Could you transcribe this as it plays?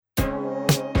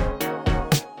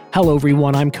Hello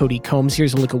everyone, I'm Cody Combs.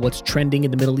 Here's a look at what's trending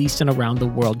in the Middle East and around the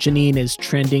world. Jenin is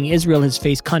trending. Israel has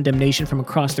faced condemnation from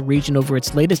across the region over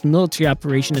its latest military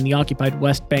operation in the occupied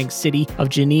West Bank city of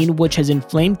Jenin, which has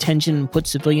inflamed tension and put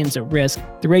civilians at risk.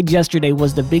 The raid yesterday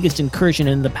was the biggest incursion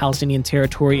in the Palestinian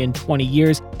territory in 20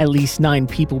 years. At least 9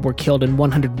 people were killed and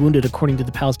 100 wounded, according to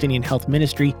the Palestinian Health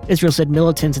Ministry. Israel said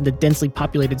militants in the densely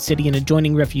populated city and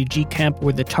adjoining refugee camp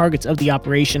were the targets of the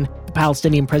operation. The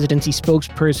Palestinian presidency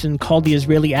spokesperson called the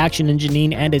Israeli action in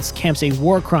Jenin and its camps a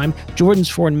war crime. Jordan's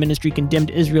foreign ministry condemned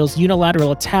Israel's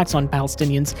unilateral attacks on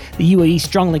Palestinians. The UAE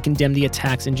strongly condemned the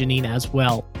attacks in Jenin as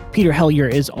well. Peter Hellyer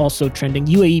is also trending.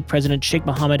 UAE President Sheikh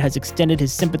Mohammed has extended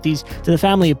his sympathies to the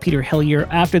family of Peter Hellyer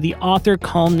after the author,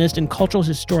 columnist, and cultural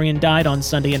historian died on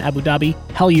Sunday in Abu Dhabi.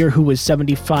 Hellyer, who was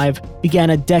 75, began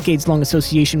a decades-long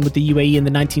association with the UAE in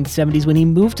the 1970s when he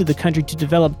moved to the country to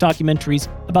develop documentaries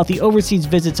about the overseas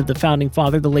visits of the founding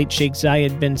father, the late Sheikh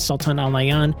Zayed bin Sultan Al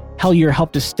Nahyan. Hellyer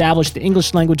helped establish the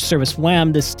English language service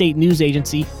WAM, the state news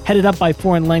agency, headed up by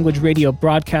foreign language radio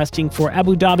broadcasting for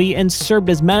Abu Dhabi, and served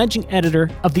as managing editor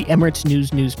of the Emirates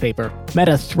News newspaper.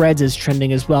 Meta Threads is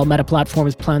trending as well. Meta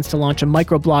Platforms plans to launch a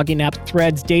microblogging app,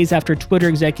 Threads, days after Twitter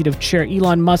executive chair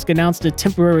Elon Musk announced a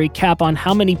temporary cap on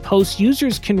how many posts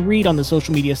users can read on the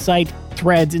social media site.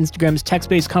 Threads, Instagram's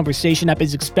text-based conversation app,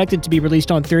 is expected to be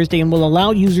released on Thursday and will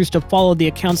allow users to follow the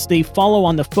accounts they follow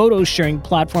on the photo-sharing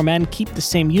platform and keep the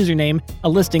same username, a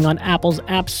listing on Apple's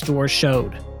App Store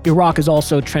showed. Iraq is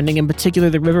also trending, in particular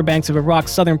the riverbanks of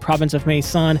Iraq's southern province of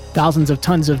Maysan. Thousands of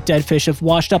tons of dead fish have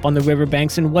washed up on the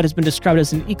riverbanks in what has been described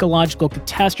as an ecological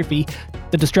catastrophe.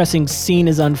 The distressing scene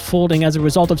is unfolding as a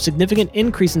result of significant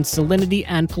increase in salinity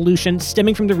and pollution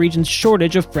stemming from the region's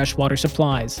shortage of freshwater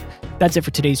supplies. That's it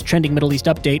for today's Trending Middle East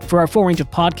update. For our full range of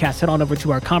podcasts, head on over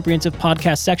to our comprehensive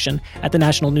podcast section at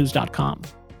thenationalnews.com.